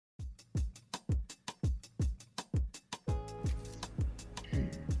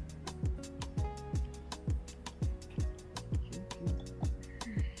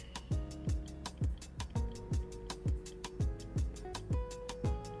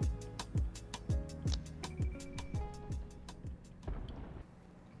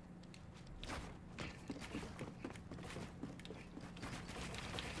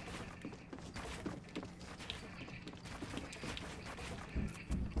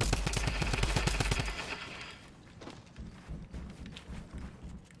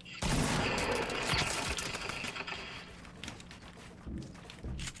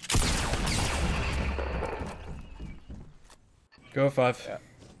Go 5. Yeah.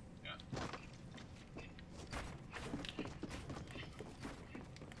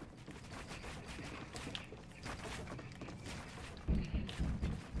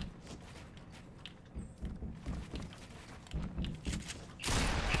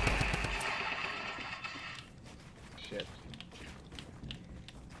 Shit.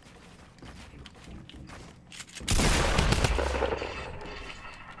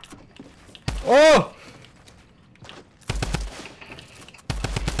 Oh!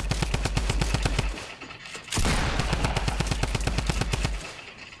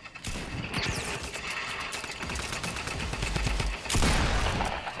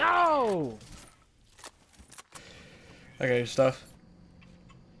 No! I got your stuff.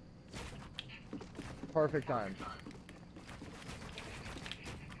 Perfect time.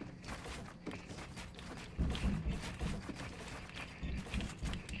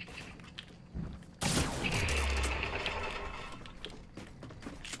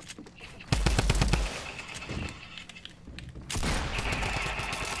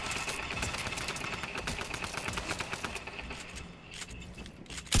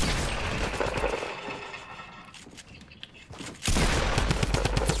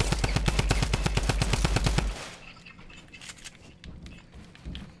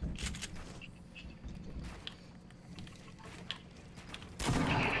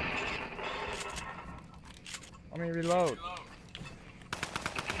 Let me reload.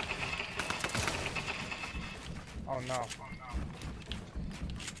 Oh no.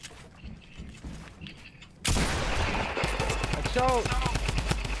 Let's go.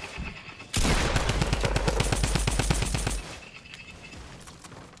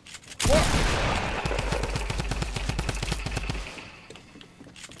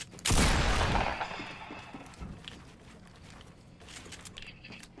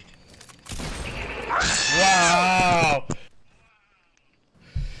 Wow!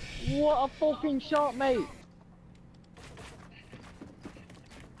 What a fucking shot, mate!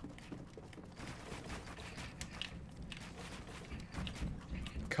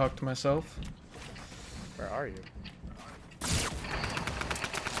 Cocked myself. Where are you?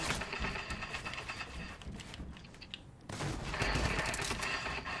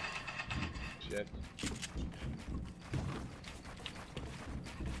 Shit.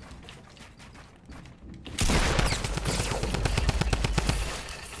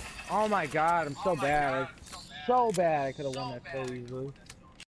 Oh my god, I'm so bad. So bad I could have won that so easily.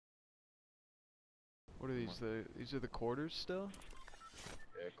 What are these? These are the quarters still?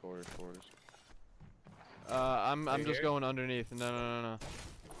 Yeah, quarters. I'm just going underneath. No.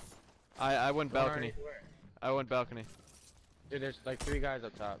 I went balcony. I went balcony. Dude, there's like 3 guys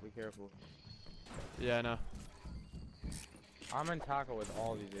up top. Be careful. Yeah, I know. I'm in taco with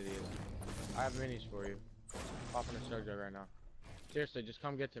all these idiots. I have minis for you. Popping a surge right now. Seriously, just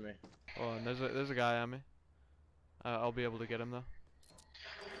come get to me. Oh, and there's a guy on me. I'll be able to get him though.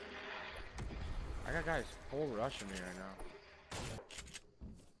 I got guys full rushing me right now.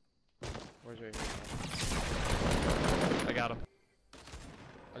 Where's right here? I got him.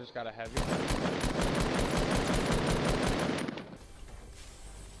 I just got a heavy.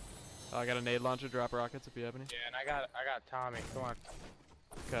 I got a nade launcher. Drop rockets if you have any. Yeah, and I got Tommy. Come on.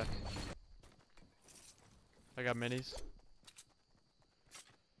 Okay. I got minis.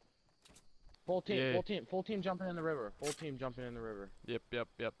 Full team, Yeah. full team jumping in the river. Full team jumping in the river. Yep.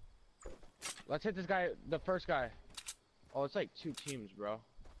 Let's hit this guy, the first guy. Oh, it's like 2 teams, bro.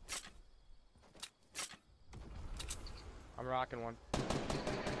 I'm rocking one.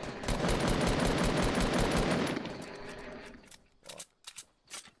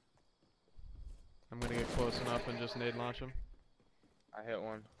 I'm gonna get close enough and just nade launch him. I hit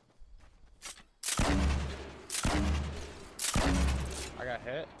one. I got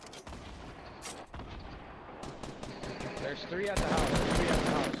hit. There's 3 at the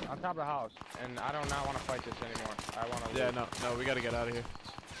house. On top of the house. And I do not want to fight this anymore. I want to Yeah, no, we gotta get out of here.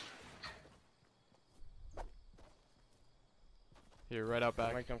 Here, right out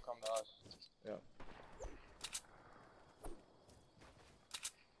back. Make them come to us. Yep.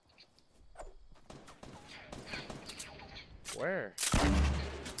 Where?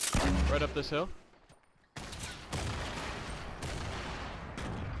 Right up this hill.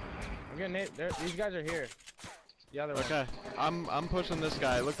 I'm getting it. These guys are here. The other one. Okay, I'm pushing this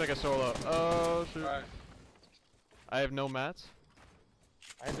guy. It looked like a solo. Oh shoot! Right. I have no mats.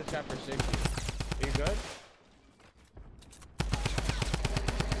 I hit this guy for 60. Are you good?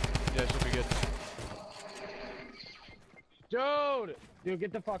 Yeah, should be good. Dude,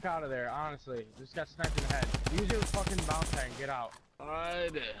 get the fuck out of there. Honestly, just got sniped in the head. Use your fucking bounce pad and get out.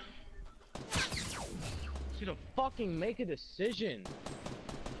 you to fucking make a decision.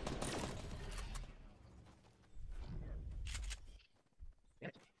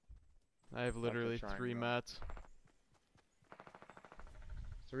 I have literally trying, 3 bro. mats.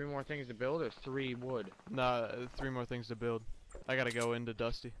 3 more things to build or 3 wood? Nah, 3 more things to build. I gotta go into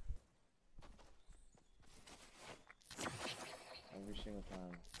Dusty. Every single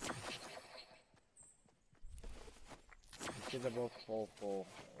time. These kids are both full.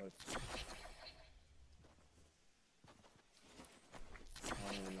 Let's... I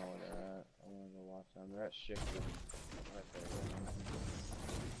don't even know where they're at. I wanna go watch them. They're at shifted. Right there.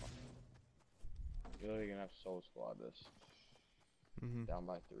 You're literally gonna have soul squad this. Down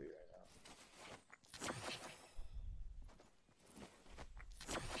by 3 right now.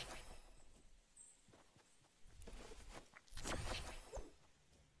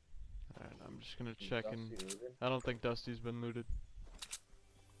 Alright, I'm just gonna check and... I don't think Dusty's been looted.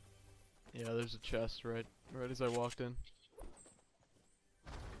 Yeah, there's a chest right as I walked in.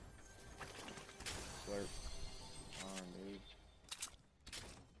 Slurp. On, dude.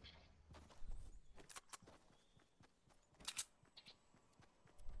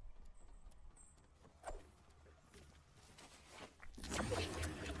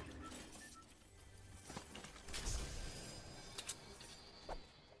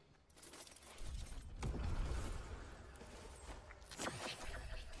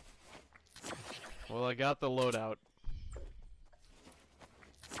 Well, I got the loadout.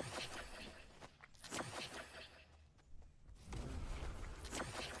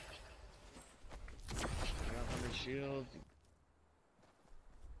 Shield.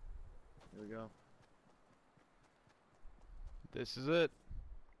 Here we go. This is it.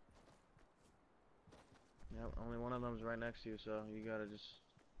 Yep, only one of them's right next to you, so you gotta just...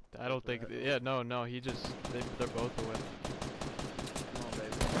 I don't think... Yeah, no, he just... They're both away. Come on,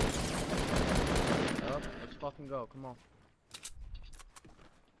 baby. Up, let's fucking go, come on.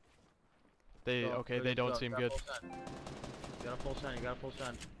 They... Go, Okay, they don't seem good. You got a full send, you got a full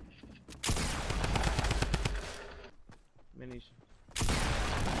send. Minis.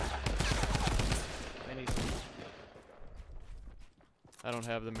 I don't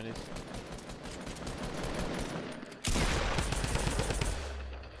have the minis.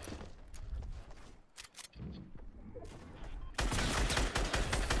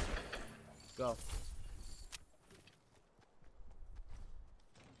 Go.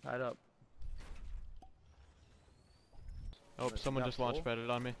 Tied up. Oh, someone just launch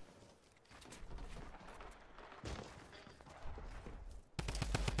padded on me.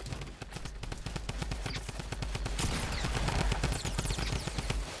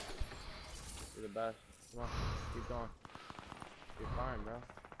 You're the best. Come on, keep going. You're fine, bro.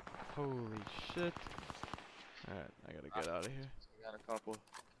 Holy shit. Alright, I gotta get out of here. We got a couple.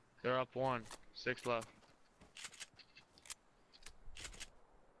 They're up 1. 6 left.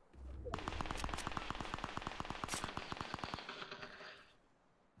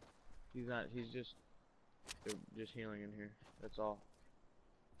 He's not, they're just healing in here. That's all.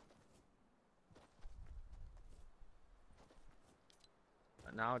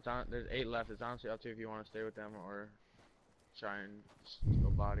 Now it's on, there's 8 left. It's honestly up to you if you want to stay with them or try and go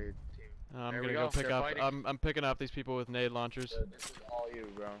body team. I'm gonna go pick up, I'm picking up these people with nade launchers. This is all you,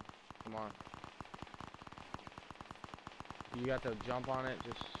 bro. Come on. You got to jump on it,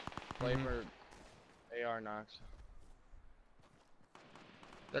 just play for AR knocks.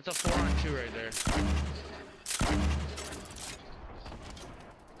 That's a 4-on-2 right there.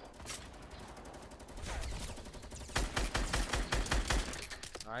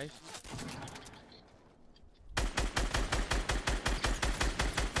 Nice.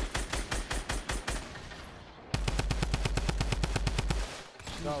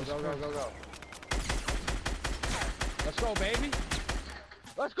 Go. Let's go, baby.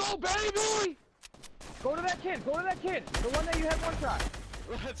 Let's go, baby! Go to that kid. The one that you had one shot.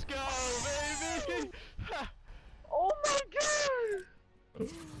 Let's go, baby! Oh my god!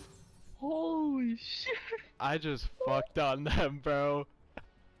 Holy shit! I just fucked on them, bro.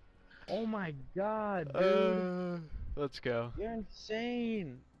 Oh my god, dude. Let's go. You're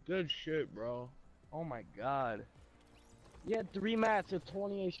insane. Good shit, bro. Oh my god. You had 3 mats of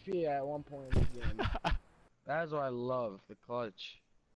 20 HP at one point in the game. That's what I love, the clutch.